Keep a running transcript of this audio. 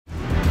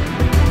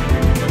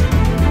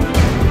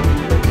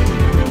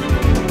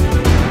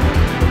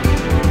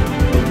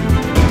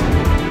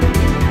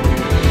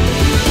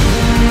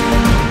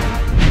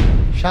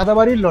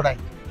চাঁদাবাড়ির লড়াই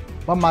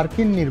বা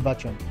মার্কিন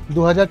নির্বাচন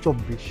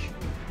 2024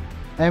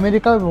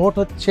 আমেরিকার ভোট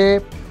হচ্ছে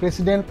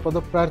প্রেসিডেন্ট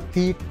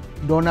পদপ্রার্থী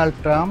ডোনাল্ড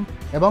ট্রাম্প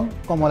এবং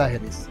কমলা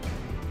হ্যারিস।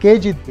 কে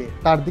জিতবে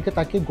তার দিকে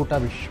তাকিয়ে গোটা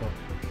বিশ্ব।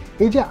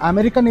 এই যে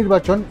আমেরিকা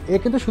নির্বাচন, এ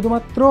কিন্তু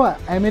শুধুমাত্র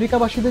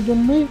আমেরিকাবাসীদের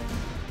জন্যই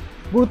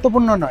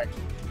গুরুত্বপূর্ণ নয়,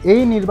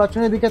 এই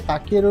নির্বাচনের দিকে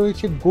তাকিয়ে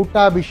রয়েছে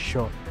গোটা বিশ্ব।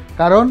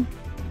 কারণ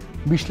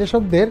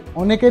বিশ্লেষকদের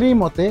অনেকেরই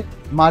মতে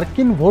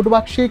মার্কিন ভোট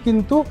বাক্সে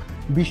কিন্তু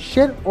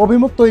বিশ্বের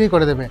অভিমুখ তৈরি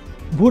করে দেবে।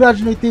 ভূ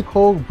রাজনৈতিক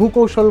হোক,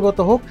 ভূকৌশলগত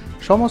হোক,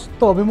 সমস্ত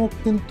অভিমুখ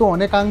কিন্তু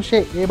অনেকাংশে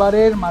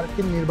এবারের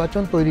মার্কিন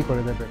নির্বাচন তৈরি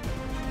করে দেবে।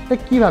 তা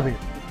কীভাবে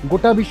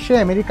গোটা বিশ্বে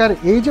আমেরিকার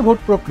এই যে ভোট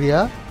প্রক্রিয়া,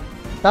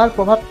 তার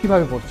প্রভাব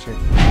কিভাবে পড়ছে?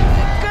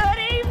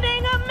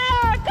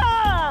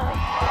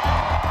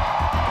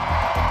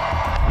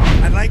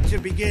 I'd like to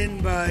begin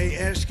by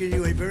asking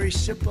you a very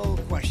simple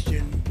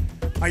question.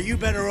 Are you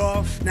better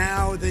off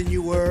now than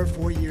you were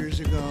 4 years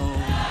ago?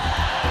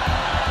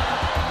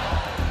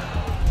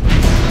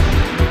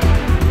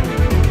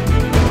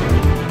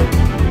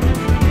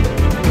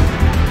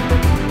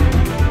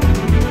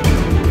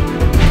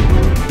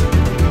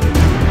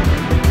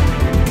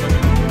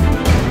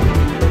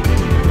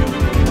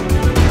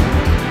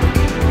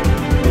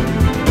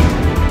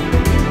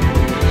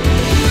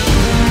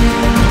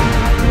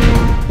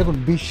 দেখুন,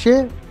 বিশ্বে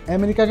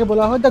আমেরিকাকে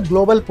বলা হয় দ্য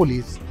গ্লোবাল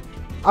পুলিশ।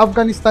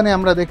 আফগানিস্তানে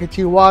আমরা দেখেছি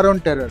ওয়ার অন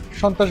টেরর,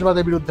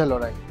 সন্ত্রাসবাদের বিরুদ্ধে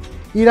লড়াই।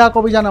 ইরাক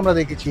অভিযান আমরা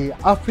দেখেছি।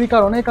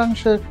 আফ্রিকার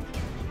অনেকাংশে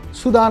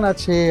সুদান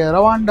আছে,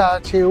 রওয়ান্ডা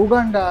আছে,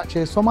 উগান্ডা আছে,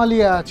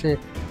 সোমালিয়া আছে,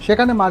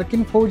 সেখানে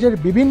মার্কিন ফৌজের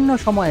বিভিন্ন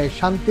সময়ে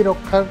শান্তি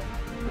রক্ষার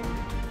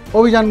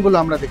অভিযানগুলো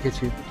আমরা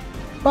দেখেছি,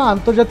 বা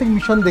আন্তর্জাতিক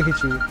মিশন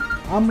দেখেছি,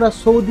 আমরা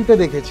সৌদিতে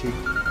দেখেছি।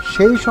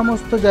 সেই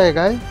সমস্ত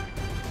জায়গায়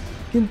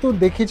কিন্তু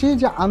দেখেছি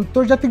যে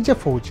আন্তর্জাতিক যে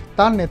ফৌজ,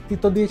 তার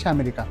নেতৃত্ব দিয়েছে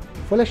আমেরিকা।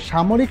 ফলে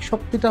সামরিক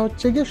শক্তিটা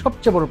হচ্ছে গিয়ে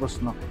সবচেয়ে বড়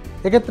প্রশ্ন।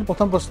 এক্ষেত্রে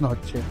প্রথম প্রশ্ন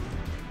হচ্ছে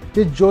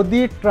যে যদি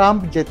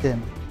ট্রাম্প জেতেন,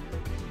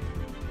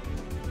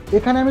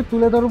 এখানে আমি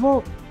তুলে ধরব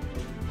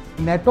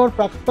ন্যাটোর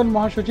প্রাক্তন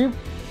মহাসচিব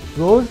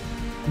রোজ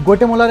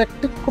গোটেমোলার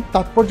একটি খুব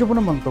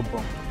তাৎপর্যপূর্ণ মন্তব্য।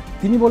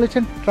 তিনি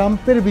বলেছেন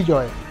ট্রাম্পের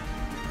বিজয়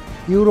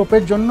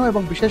ইউরোপের জন্য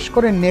এবং বিশেষ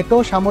করে নেটো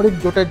সামরিক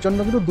জোটের জন্য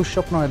কিন্তু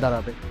দুঃস্বপ্ন হয়ে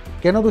দাঁড়াবে।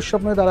 কেন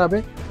দুঃস্বপ্ন হয়ে দাঁড়াবে?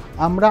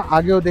 আমরা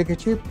আগেও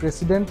দেখেছি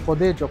প্রেসিডেন্ট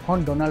পদে যখন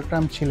ডোনাল্ড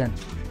ট্রাম্প ছিলেন,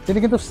 তিনি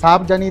কিন্তু সাফ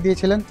জানিয়ে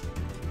দিয়েছিলেন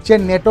যে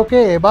নেটোকে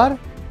এবার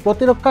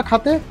প্রতিরক্ষা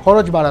খাতে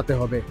খরচ বাড়াতে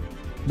হবে।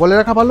 বলে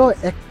রাখা ভালো,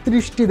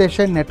 31টি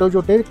দেশের নেটো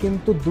জোটের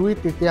কিন্তু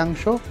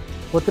 2/3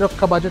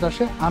 প্রতিরক্ষা বাজেট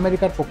আসে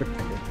আমেরিকার পকেট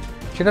থেকে।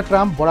 সেটা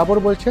ট্রাম্প বরাবর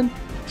বলছেন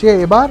যে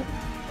এবার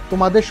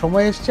তোমাদের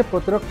সময় এসছে,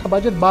 প্রতিরক্ষা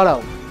বাজেট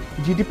বাড়াও,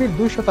 জিডিপির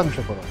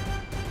 2% করো।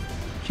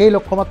 সেই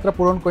লক্ষ্যমাত্রা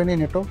পূরণ করেনি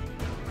নেটো।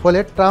 ফলে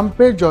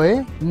ট্রাম্পের জয়ে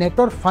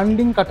নেটোর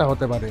ফান্ডিং কাটা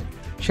হতে পারে।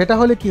 সেটা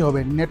হলে কি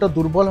হবে? নেটো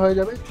দুর্বল হয়ে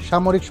যাবে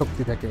সামরিক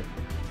শক্তি থেকে।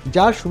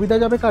 যার সুবিধা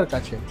যাবে কার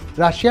কাছে?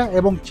 রাশিয়া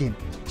এবং চীন,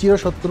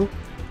 চিরশত্রু।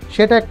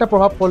 সেটা একটা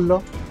প্রভাব পড়ল।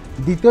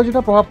 দ্বিতীয়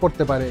যেটা প্রভাব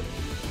পড়তে পারে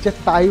যে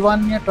তাইওয়ান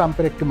নিয়ে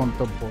ট্রাম্পের একটি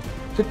মন্তব্য,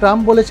 যে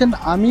ট্রাম্প বলেছেন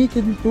আমি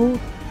কিন্তু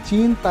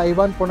চীন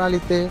তাইওয়ান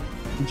প্রণালীতে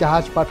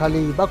জাহাজ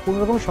পাঠালেই বা কোনো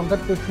রকম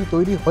সংঘাত পরিস্থিতি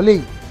তৈরি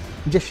হলেই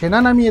যে সেনা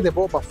নামিয়ে দেব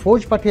বা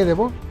ফৌজ পাঠিয়ে দেব,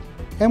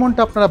 এমনটা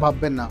আপনারা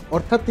ভাববেন না।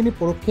 অর্থাৎ তিনি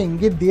পরোক্ষে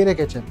ইঙ্গিত দিয়ে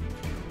রেখেছেন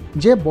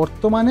যে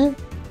বর্তমানে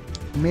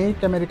মেক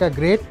আমেরিকা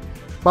গ্রেট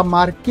বা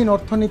মার্কিন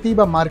অর্থনীতি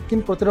বা মার্কিন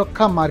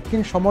প্রতিরক্ষা,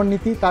 মার্কিন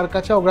সমরনীতি তার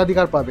কাছে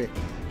অগ্রাধিকার পাবে।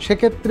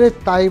 সেক্ষেত্রে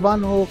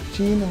তাইওয়ান হোক,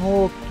 চীন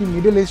হোক, কি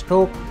মিডল ইস্ট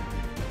হোক,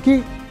 কি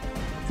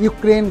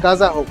ইউক্রেন,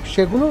 গাজা হোক,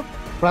 সেগুলো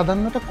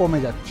প্রাধান্যটা কমে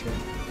যাচ্ছে।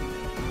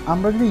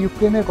 আমরা যদি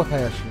ইউক্রেনের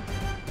কথায় আসি,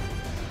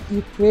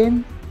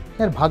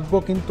 ইউক্রেনের ভাগ্য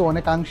কিন্তু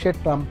অনেকাংশে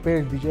ট্রাম্পের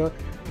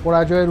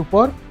পরাজয়ের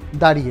উপর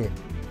দাঁড়িয়ে।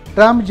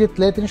 ট্রাম্প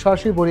জিতলে তিনি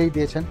সরাসরি বলেই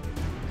দিয়েছেন,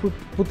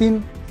 পুতিন,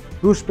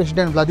 রুশ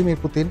প্রেসিডেন্ট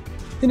ভ্লাদিমির পুতিন,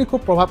 তিনি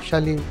খুব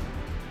প্রভাবশালী,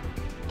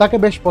 তাকে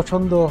বেশ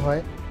পছন্দও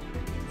হয়।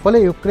 ফলে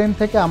ইউক্রেন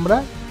থেকে আমরা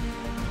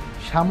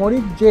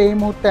সামরিক যে এই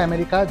মুহূর্তে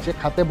আমেরিকা যে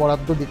খাতে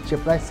বরাদ্দ দিচ্ছে,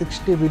 প্রায়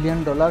 $60 বিলিয়ন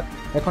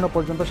এখনও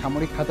পর্যন্ত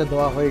সামরিক খাতে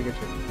দেওয়া হয়ে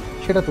গেছে,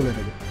 সেটা তুলে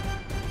নেবে।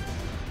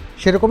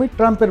 সেরকমই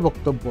ট্রাম্পের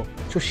বক্তব্য।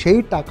 তো সেই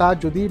টাকা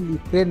যদি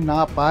ইউক্রেন না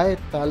পায়,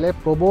 তাহলে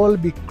প্রবল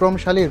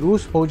বিক্রমশালী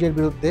রুশ ফৌজের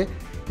বিরুদ্ধে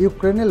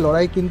ইউক্রেনের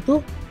লড়াই কিন্তু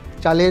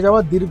চালিয়ে যাওয়া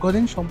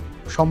দীর্ঘদিন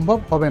সম্ভব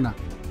হবে না।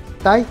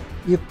 তাই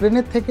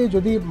ইউক্রেনের থেকে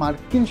যদি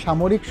মার্কিন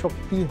সামরিক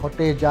শক্তি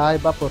হটে যায়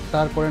বা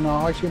প্রত্যাহার করে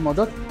নেওয়া হয় সেই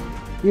মদত,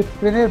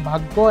 ইউক্রেনের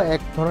ভাগ্য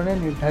এক ধরনের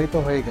নির্ধারিত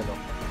হয়ে গেল।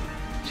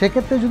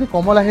 সেক্ষেত্রে যদি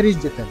কমলা হ্যারিস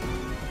জেতেন,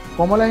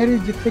 কমলা হ্যারিস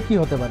জিততে কী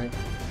হতে পারে?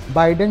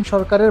 বাইডেন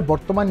সরকারের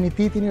বর্তমান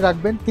নীতি তিনি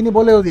রাখবেন। তিনি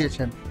বলেও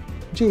দিয়েছেন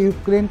যে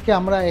ইউক্রেনকে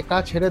আমরা একা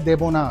ছেড়ে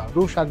দেব না,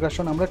 রুশ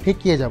আগ্রাসন আমরা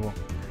ঠেকিয়ে যাব।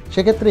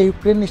 সেক্ষেত্রে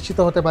ইউক্রেন নিশ্চিত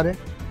হতে পারে।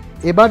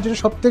 এবার যেটা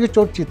সবথেকে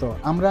চর্চিত,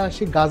 আমরা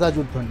আসি গাজা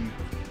যুদ্ধ নিয়ে,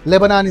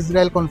 Lebanon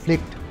Israel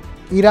conflict,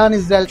 Iran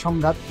Israel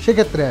সংঘাত,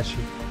 সেক্ষেত্রে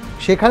আসি।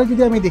 সেখানে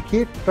যদি আমি দেখি,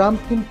 ট্রাম্প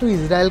কিন্তু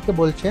ইসরায়েলকে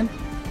বলছেন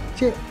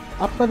যে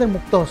আপনাদের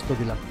মুক্ত হস্ত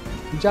দিলাম,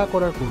 যা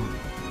করার করুন।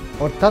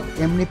 অর্থাৎ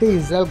এমনিতেই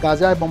ইসরায়েল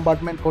গাজায়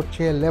বোম্বার্ডমেন্ট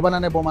করছে,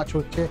 লেবাননে বোমা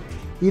ছুটছে,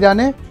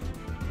 ইরানে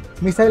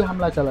মিসাইল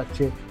হামলা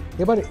চালাচ্ছে।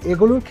 এবার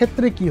এগুলোর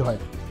ক্ষেত্রে কি হয়?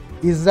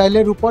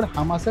 ইসরায়েলের উপর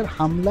হামাসের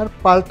হামলার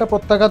পাল্টা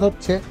প্রত্যাঘাত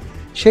হচ্ছে।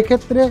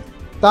 সেক্ষেত্রে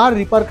তার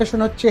রিপারকাশন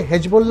হচ্ছে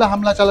হেজবুল্লাহ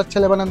হামলা চালাচ্ছে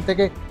লেবানন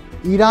থেকে,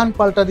 ইরান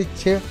পাল্টা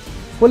দিচ্ছে।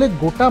 ফলে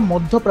গোটা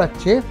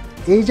মধ্যপ্রাচ্যে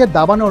এই যে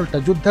দাবানলটা,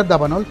 যুদ্ধের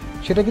দাবানল,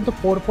 সেটা কিন্তু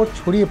পরপর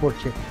ছড়িয়ে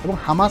পড়ছে এবং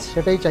হামাস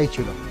সেটাই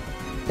চাইছিল।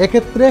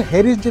 এক্ষেত্রে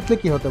হ্যারিস জিতলে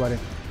কি হতে পারে?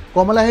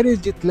 কমলা হ্যারিস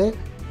জিতলে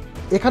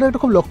এখানে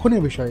একটা খুব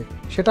লক্ষণীয় বিষয়,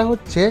 সেটা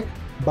হচ্ছে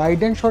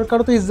বাইডেন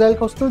সরকারও তো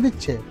ইসরায়েলকে অস্ত্র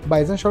দিচ্ছে,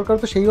 বাইডেন সরকার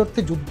তো সেই অর্থে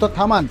যুদ্ধ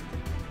থামান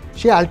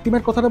সে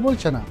আলটিমেট কথাটা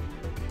বলছে না,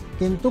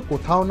 কিন্তু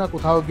কোথাও না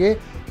কোথাও গিয়ে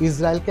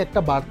ইসরায়েলকে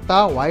একটা বার্তা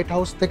হোয়াইট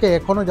হাউস থেকে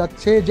এখনও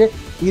যাচ্ছে যে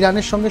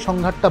ইরানের সঙ্গে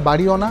সংঘাতটা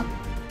বাড়িও না,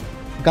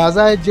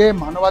 গাজায় যে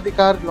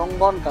মানবাধিকার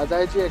লঙ্ঘন,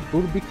 গাজায় যে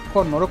দুর্ভিক্ষ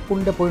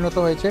নরককুণ্ডে পরিণত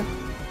হয়েছে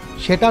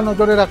সেটা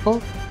নজরে রাখো।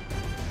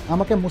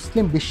 আমাকে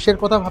মুসলিম বিশ্বের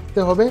কথা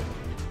ভাবতে হবে।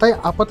 তাই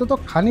আপাতত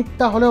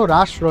খানিকটা হলেও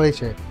হ্রাস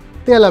রয়েছে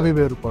তেল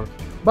আবিবের উপর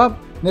বা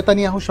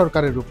নেতানিয়াহু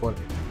সরকারের উপর।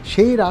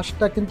 সেই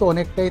হ্রাসটা কিন্তু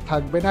অনেকটাই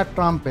থাকবে না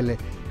ট্রাম্প এলে,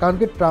 কারণ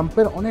কি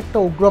ট্রাম্পের অনেকটা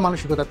উগ্র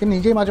মানসিকতা। তিনি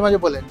নিজেই মাঝে মাঝে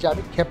বলেন যে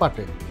আমি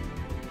খেপাটে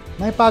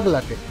নয়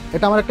পাগলাটে,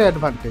 এটা আমার একটা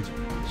অ্যাডভান্টেজ।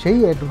 সেই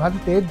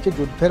অ্যাডভান্টেজ যে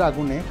যুদ্ধের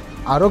আগুনে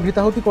আরও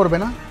ঘৃতাহুতি করবে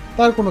না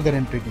তার কোনো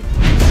গ্যারেন্টি নেই।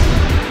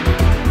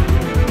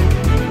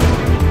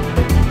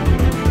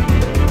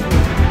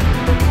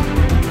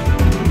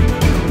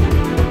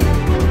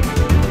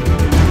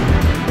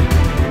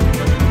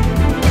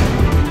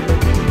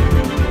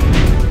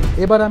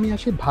 এবার আমি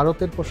আসি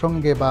ভারতের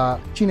প্রসঙ্গে বা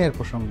চীনের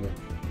প্রসঙ্গে।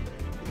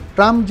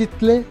 ট্রাম্প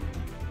জিতলে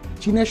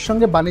চীনের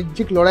সঙ্গে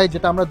বাণিজ্যিক লড়াই,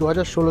 যেটা আমরা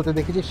 2016-তে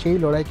দেখেছি, সেই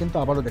লড়াই কিন্তু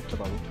আবারও দেখতে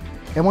পাবো,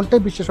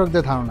 এমনটাই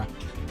বিশেষজ্ঞদের ধারণা।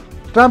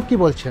 ট্রাম্প কি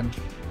বলছেন?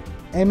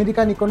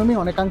 আমেরিকান ইকোনমি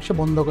অনেকাংশে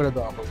বন্ধ করে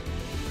দেওয়া হবে,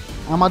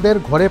 আমাদের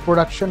ঘরে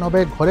প্রোডাকশন হবে,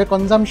 ঘরে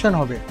কনজামশন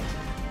হবে,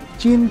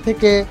 চীন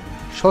থেকে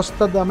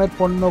সস্তা দামের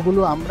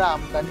পণ্যগুলো আমরা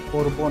আমদানি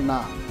করব না,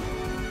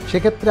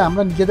 সেক্ষেত্রে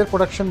আমরা নিজেদের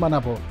প্রোডাকশন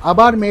বানাবো।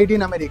 আবার মেড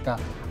ইন আমেরিকা,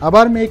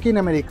 আবার make in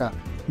America,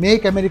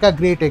 make America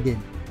great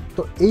again.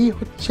 তো এই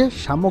হচ্ছে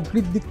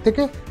সামগ্রিক দিক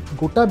থেকে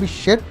গোটা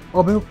বিশ্বের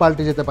অভিমুখ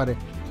পাল্টে যেতে পারে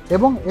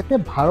এবং এতে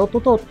ভারতও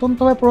তো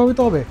অত্যন্তভাবে প্রভাবিত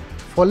হবে।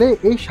 ফলে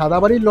এই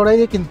সাদাবাড়ির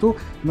লড়াইয়ে কিন্তু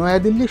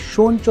নয়াদিল্লির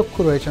শোন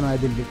চক্ষু রয়েছে।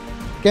 নয়াদিল্লি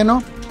কেন?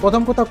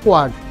 প্রথম কথা,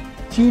 কোয়াড,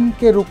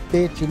 চীনকে রুখতে,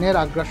 চীনের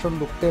আগ্রাসন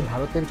রুখতে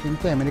ভারতের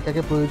কিন্তু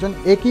আমেরিকাকে প্রয়োজন,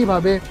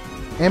 একইভাবে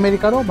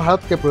আমেরিকারও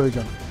ভারতকে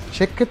প্রয়োজন।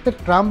 সেক্ষেত্রে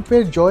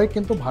ট্রাম্পের জয়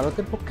কিন্তু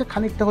ভারতের পক্ষে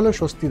খানিকটা হলেও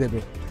স্বস্তি দেবে,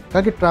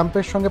 কারণ কি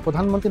ট্রাম্পের সঙ্গে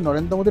প্রধানমন্ত্রী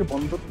নরেন্দ্র মোদীর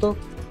বন্ধুত্ব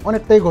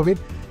অনেকটাই গভীর।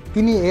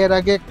 তিনি এর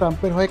আগে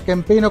ট্রাম্পের হয়ে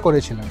ক্যাম্পেইনও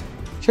করেছিলেন,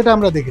 সেটা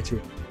আমরা দেখেছি।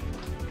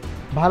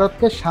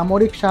 ভারতকে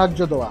সামরিক সাহায্য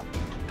দেওয়া,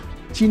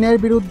 চীনের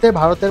বিরুদ্ধে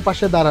ভারতের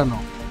পাশে দাঁড়ানো,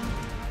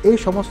 এই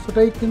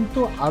সমস্তটাই কিন্তু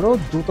আরও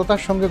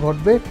দ্রুততার সঙ্গে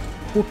ঘটবে।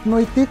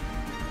 কূটনৈতিক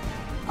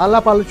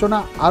আলাপ আলোচনা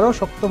আরও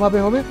শক্তভাবে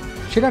হবে,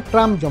 সেটা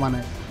ট্রাম্প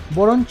জমানায়।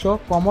 বরঞ্চ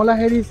কমলা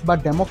হ্যারিস বা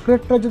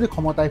ডেমোক্রেটরা যদি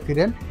ক্ষমতায়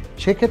ফিরেন,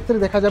 সেক্ষেত্রে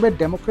দেখা যাবে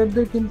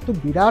ডেমোক্রেটদের কিন্তু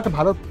বিরাট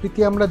ভারত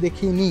প্রীতি আমরা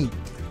দেখিনি,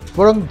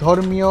 বরং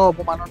ধর্মীয়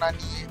অবমাননা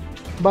নিয়ে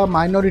বা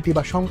মাইনরিটি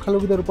বা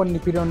সংখ্যালঘুদের উপর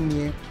নিপীড়ন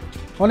নিয়ে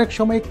অনেক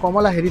সময়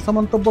কমলা হ্যারিসও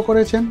মন্তব্য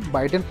করেছেন,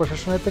 বাইডেন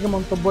প্রশাসনের থেকে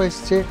মন্তব্য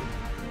এসছে।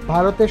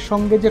 ভারতের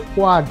সঙ্গে যে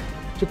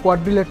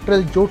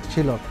কোয়াড্রিলেটারাল জোট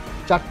ছিল,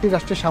 4টি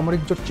রাষ্ট্রের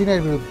সামরিক জোট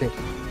চীনের বিরুদ্ধে,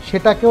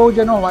 সেটাকেও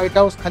যেন হোয়াইট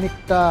হাউস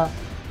খানিকটা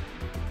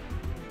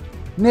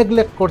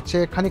নেগলেক্ট করছে,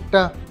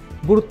 খানিকটা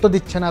গুরুত্ব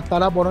দিচ্ছে না।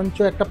 তারা বরঞ্চ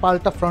একটা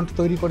পাল্টা ফ্রন্ট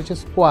তৈরি করেছে,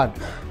 স্কোয়াড।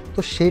 তো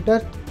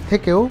সেটার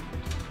থেকেও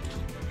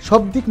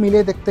সব দিক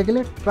মিলিয়ে দেখতে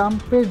গেলে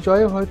ট্রাম্পের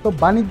জয় হয়তো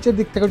বাণিজ্যের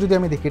দিক থেকে যদি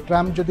আমি দেখি,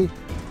 ট্রাম্প যদি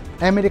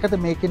আমেরিকাতে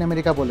মেক ইন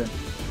আমেরিকা বলেন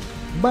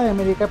বা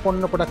আমেরিকায়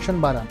পণ্য প্রোডাকশন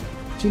বাড়ান,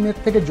 চীনের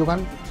থেকে যোগান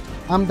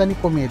আমদানি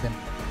কমিয়ে দেন,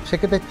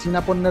 সেক্ষেত্রে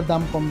চীনা পণ্যের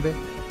দাম কমবে,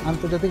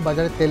 আন্তর্জাতিক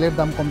বাজারে তেলের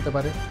দাম কমতে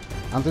পারে।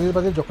 আন্তর্জাতিক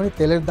বাজারে যখনই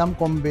তেলের দাম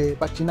কমবে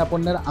বা চীনা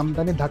পণ্যের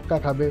আমদানি ধাক্কা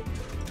খাবে,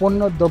 পণ্য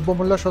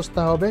দ্রব্যমূল্য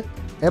সস্তা হবে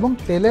এবং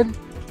তেলের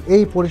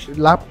এই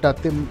লাভটা,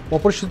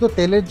 অপরিশোধিত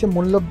তেলের যে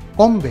মূল্য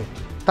কমবে,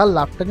 তার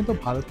লাভটা কিন্তু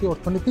ভারতীয়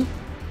অর্থনীতি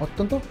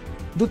অত্যন্ত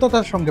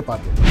দ্রুততার সঙ্গে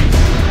পাবে।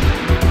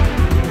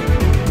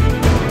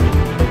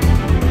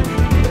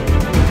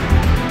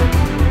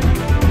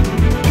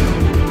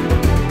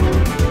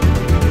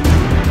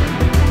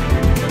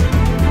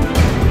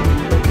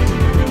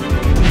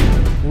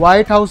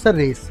 হোয়াইট হাউসের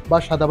রেস বা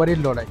সাদাবাড়ির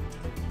লড়াই,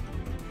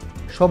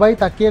 সবাই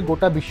তাকিয়ে,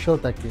 গোটা বিশ্ব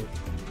তাকিয়ে।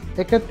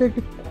 এক্ষেত্রে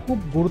একটি খুব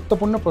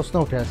গুরুত্বপূর্ণ প্রশ্ন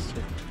উঠে আসছে।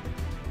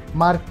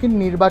 মার্কিন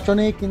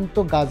নির্বাচনে কিন্তু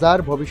গাজার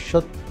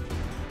ভবিষ্যৎ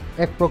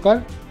এক প্রকার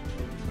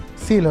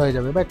সিল হয়ে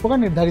যাবে বা এক প্রকার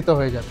নির্ধারিত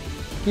হয়ে যাবে।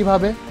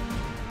 কিভাবে?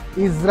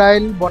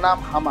 ইসরায়েল বনাম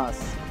হামাস,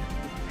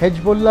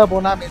 হেজবুল্লাহ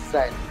বনাম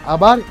ইসরায়েল,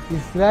 আবার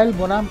ইসরায়েল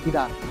বনাম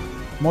ইরান।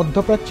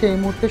 মধ্যপ্রাচ্যে এই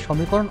মুহূর্তে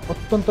সমীকরণ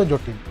অত্যন্ত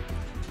জটিল।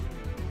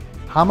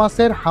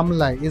 হামাসের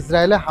হামলায়,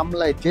 ইসরায়েলের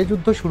হামলায় যে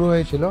যুদ্ধ শুরু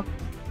হয়েছিল,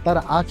 তার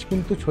আজ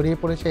কিন্তু ছড়িয়ে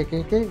পড়েছে একে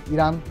একে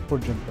ইরান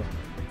পর্যন্ত।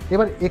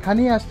 এবার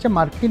এখানেই আসছে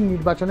মার্কিন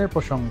নির্বাচনের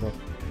প্রসঙ্গ।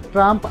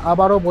 ট্রাম্প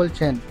আবারও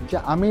বলছেন যে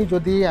আমি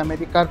যদি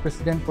আমেরিকার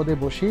প্রেসিডেন্ট পদে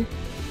বসি,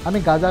 আমি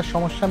গাজার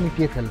সমস্যা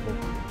মিটিয়ে ফেলব।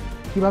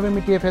 কিভাবে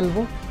মিটিয়ে ফেলব?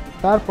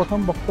 তার প্রথম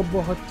বক্তব্য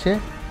হচ্ছে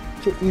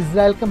যে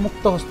ইসরায়েলকে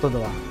মুক্তহস্ত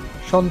দেওয়া,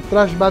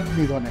 সন্ত্রাসবাদ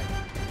নিধনে।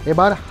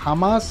 এবার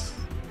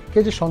হামাসকে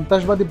যে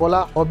সন্ত্রাসবাদী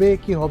বলা হবে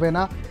কি হবে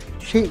না,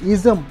 সেই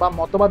ইজম বা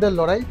মতবাদের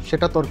লড়াই,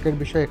 সেটা তর্কের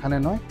বিষয় এখানে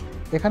নয়।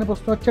 এখানে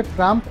প্রশ্ন হচ্ছে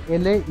ট্রাম্প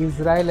এলে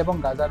ইসরায়েল এবং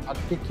গাজার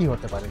ভাগ্যে কী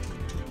হতে পারে।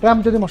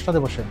 ট্রাম্প যদি মসনাদে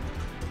বসেন,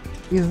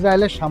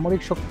 ইসরায়েলের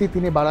সামরিক শক্তি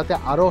তিনি বাড়াতে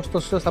আরও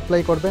অস্ত্রশস্ত্র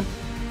সাপ্লাই করবেন।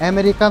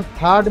 American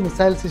third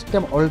missile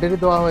system already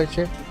দেওয়া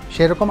হয়েছে,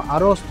 সেরকম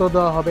আরও অস্ত্র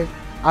দেওয়া হবে।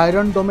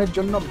 আয়রন ডোমের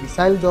জন্য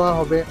মিসাইল দেওয়া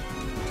হবে।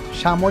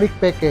 সামরিক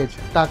প্যাকেজ,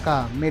 টাকা,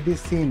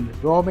 মেডিসিন,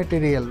 র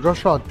মেটেরিয়াল,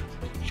 রসদ,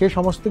 সে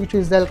সমস্ত কিছু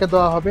ইসরায়েলকে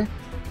দেওয়া হবে।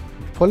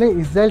 ফলে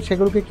ইসরায়েল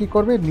সেগুলোকে কী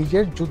করবে,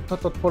 নিজের যুদ্ধ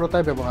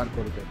তৎপরতায় ব্যবহার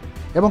করবে।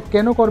 এবং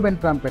কেন করবেন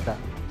ট্রাম্প এটা?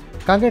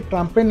 কারণ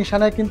ট্রাম্পের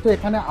নিশানায় কিন্তু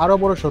এখানে আরও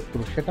বড়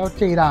শত্রু, সেটা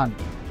হচ্ছে ইরান।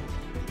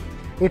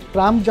 এই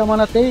ট্রাম্প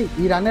জামানাতেই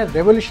ইরানের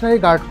রেভলিউশনারি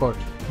গার্ড কোর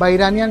বা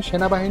ইরানিয়ান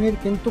সেনাবাহিনীর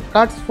কিন্তু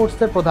কাটস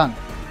ফোর্সের প্রধান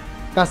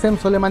কাসেম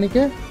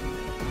সোলেমানিকে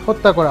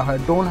হত্যা করা হয়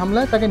ড্রোন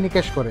হামলায়, তাকে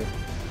নিকেশ করে।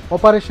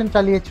 অপারেশন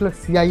চালিয়েছিল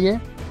সিআইএ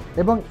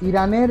এবং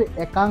ইরানের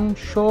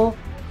একাংশ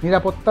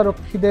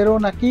নিরাপত্তারক্ষীদেরও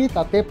নাকি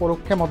তাতে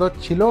পরোক্ষে মদত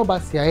ছিল বা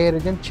সিআইএ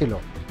এজেন্ট ছিল।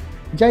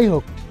 যাই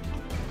হোক,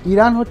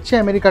 ইরান হচ্ছে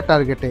আমেরিকার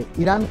টার্গেটে।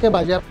 ইরানকে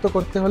বাজেয়াপ্ত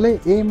করতে হলে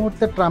এই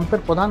মুহূর্তে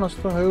ট্রাম্পের প্রধান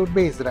অস্ত্র হয়ে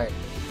উঠবে ইসরায়েল।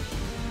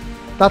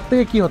 তার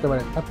থেকে কী হতে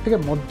পারে? তার থেকে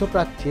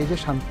মধ্যপ্রাচ্যে যে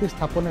শান্তি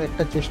স্থাপনের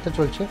একটা চেষ্টা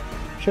চলছে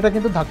সেটা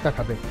কিন্তু ধাক্কা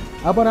খাবে।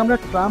 আবার আমরা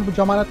ট্রাম্প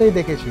জমানাতেই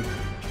দেখেছি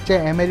যে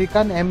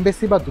আমেরিকান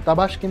এমবেসি বা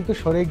দূতাবাস কিন্তু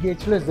সরে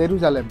গিয়েছিল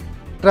জেরুজালেম।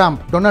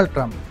 ডোনাল্ড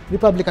ট্রাম্প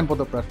রিপাবলিকান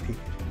পদপ্রার্থী,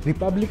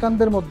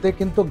 রিপাবলিকানদের মধ্যে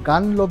কিন্তু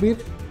গান লবির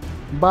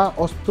বা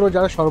অস্ত্র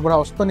যারা সরবরাহ,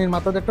 অস্ত্র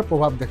নির্মাতাদের একটা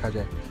প্রভাব দেখা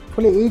যায়।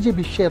 ফলে এই যে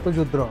বিশ্বে এত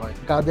যুদ্ধ হয়,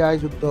 গাজায়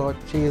যুদ্ধ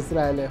হচ্ছে,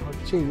 ইসরায়েলে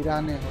হচ্ছে,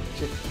 ইরানে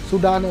হচ্ছে,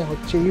 সুদানে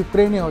হচ্ছে,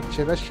 ইউক্রেনে হচ্ছে,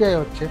 রাশিয়ায়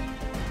হচ্ছে,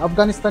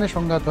 আফগানিস্তানে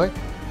সংঘাত হয়,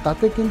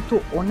 তাতে কিন্তু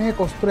অনেক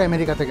অস্ত্র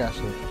আমেরিকা থেকে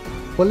আসে।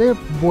 ফলে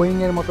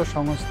বোয়িংয়ের মতো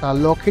সংস্থা,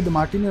 লকহিড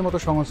মার্টিনের মতো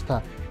সংস্থা,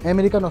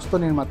 আমেরিকান অস্ত্র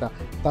নির্মাতা,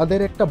 তাদের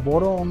একটা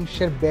বড়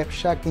অংশের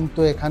ব্যবসা কিন্তু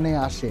এখানে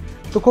আসে।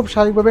 তো খুব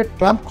স্বাভাবিকভাবে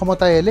ট্রাম্প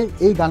ক্ষমতায় এলে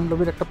এই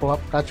গানলবির একটা প্রভাব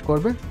কাজ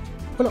করবে,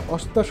 ফলে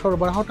অস্ত্র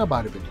সরবরাহটা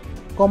বাড়বে।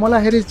 কমলা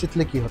হ্যারিস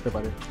জিতলে কি হতে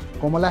পারে?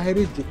 কমলা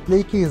হ্যারিস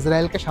জিতলেই কি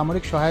ইসরায়েলকে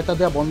সামরিক সহায়তা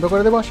দেওয়া বন্ধ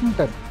করে দেবে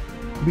ওয়াশিংটন?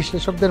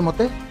 বিশ্লেষকদের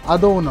মতে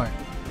আদৌ নয়।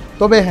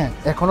 তবে হ্যাঁ,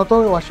 এখনও তো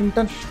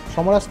ওয়াশিংটন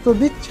সমরাস্ত্র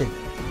দিচ্ছে,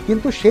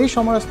 কিন্তু সেই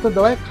সমরাস্ত্র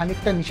দেওয়ায়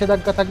খানিকটা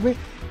নিষেধাজ্ঞা থাকবে,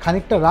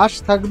 খানিকটা হ্রাস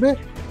থাকবে।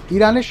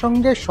 ইরানের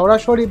সঙ্গে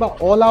সরাসরি বা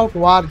অল আউট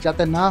ওয়ার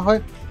যাতে না হয়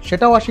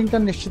সেটা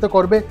ওয়াশিংটন নিশ্চিত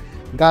করবে।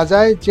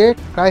 গাজায় যে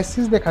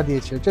ক্রাইসিস দেখা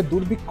দিয়েছে, যে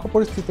দুর্ভিক্ষ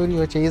পরিস্থিতি তৈরি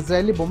হয়েছে,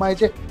 ইসরায়েলি বোমায়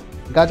যে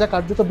গাজা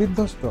কার্যত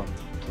বিধ্বস্ত,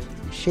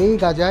 সেই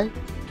গাজায়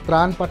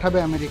ত্রাণ পাঠাবে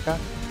আমেরিকা।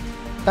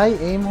 তাই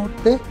এই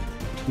মুহূর্তে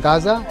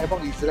গাজা এবং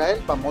ইসরায়েল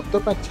বা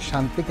মধ্যপ্রাচ্যের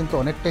শান্তি কিন্তু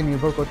অনেকটাই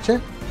নির্ভর করছে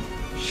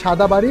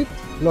সাদা বাড়ির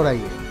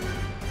লড়াইয়ে।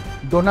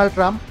 ডোনাল্ড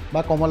ট্রাম্প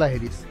বা কমলা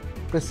হ্যারিস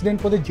প্রেসিডেন্ট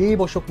পদে যেই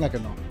বসুক না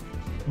কেন,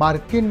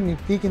 মার্কিন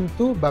নীতি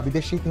কিন্তু বা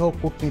বিদেশি হোক,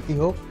 কূটনীতি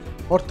হোক,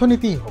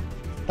 অর্থনীতিই হোক,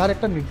 তার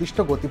একটা নির্দিষ্ট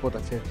গতিপথ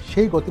আছে।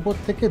 সেই গতিপথ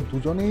থেকে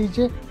দুজনেই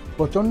যে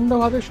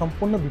প্রচণ্ডভাবে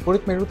সম্পূর্ণ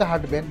বিপরীত মেরুতে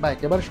হাঁটবেন বা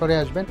একেবারে সরে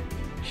আসবেন,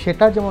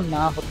 সেটা যেমন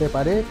না হতে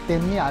পারে,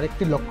 তেমনি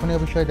আরেকটি লক্ষণীয়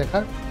বিষয়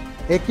দেখার,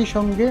 একই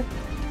সঙ্গে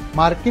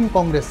মার্কিন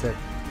কংগ্রেসের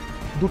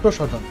দুটো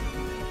সদন,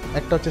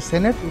 একটা হচ্ছে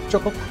সেনেট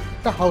উচ্চকক্ষ,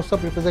 একটা হাউস অফ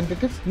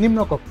রিপ্রেজেন্টেটিভস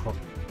নিম্নকক্ষ।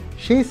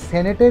 সেই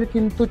সেনেটের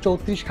কিন্তু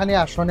 34খানি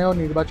আসনেও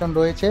নির্বাচন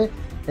রয়েছে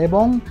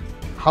এবং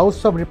হাউস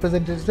অফ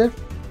রিপ্রেজেন্টেটিভসের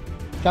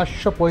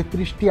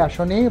 435টি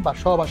আসনে বা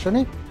সব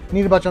আসনে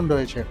নির্বাচন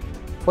রয়েছে।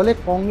 ফলে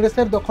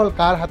কংগ্রেসের দখল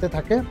কার হাতে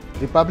থাকে,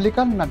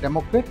 রিপাবলিকান না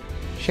ডেমোক্রেট,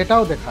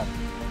 সেটাও দেখার।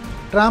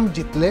 ট্রাম্প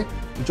জিতলে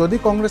যদি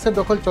কংগ্রেসের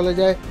দখল চলে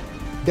যায়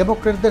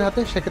ডেমোক্রেটদের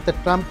হাতে, সেক্ষেত্রে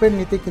ট্রাম্পের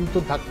নীতি কিন্তু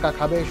ধাক্কা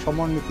খাবে।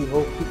 সমরনীতি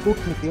হোক, কি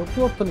কূটনীতি হোক, কি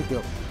অর্থনীতি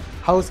হোক,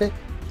 হাউসে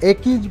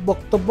একই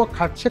বক্তব্য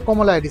খাটছে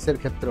কমলা হ্যারিসের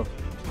ক্ষেত্রেও।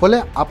 ফলে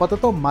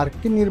আপাতত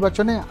মার্কিন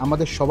নির্বাচনে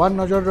আমাদের সবার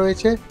নজর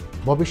রয়েছে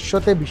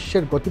ভবিষ্যতে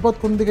বিশ্বের গতিপথ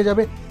কোন দিকে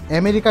যাবে,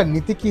 আমেরিকার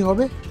নীতি কী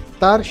হবে,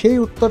 তার সেই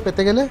উত্তর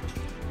পেতে গেলে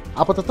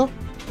আপাতত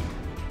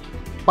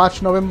 5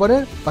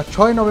 নভেম্বরের বা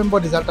 6 নভেম্বর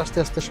রেজাল্ট আসতে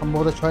আসতে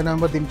সম্ভবত 6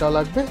 নভেম্বর দিনটাও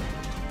লাগবে,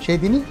 সেই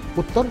দিনই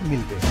উত্তর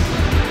মিলবে।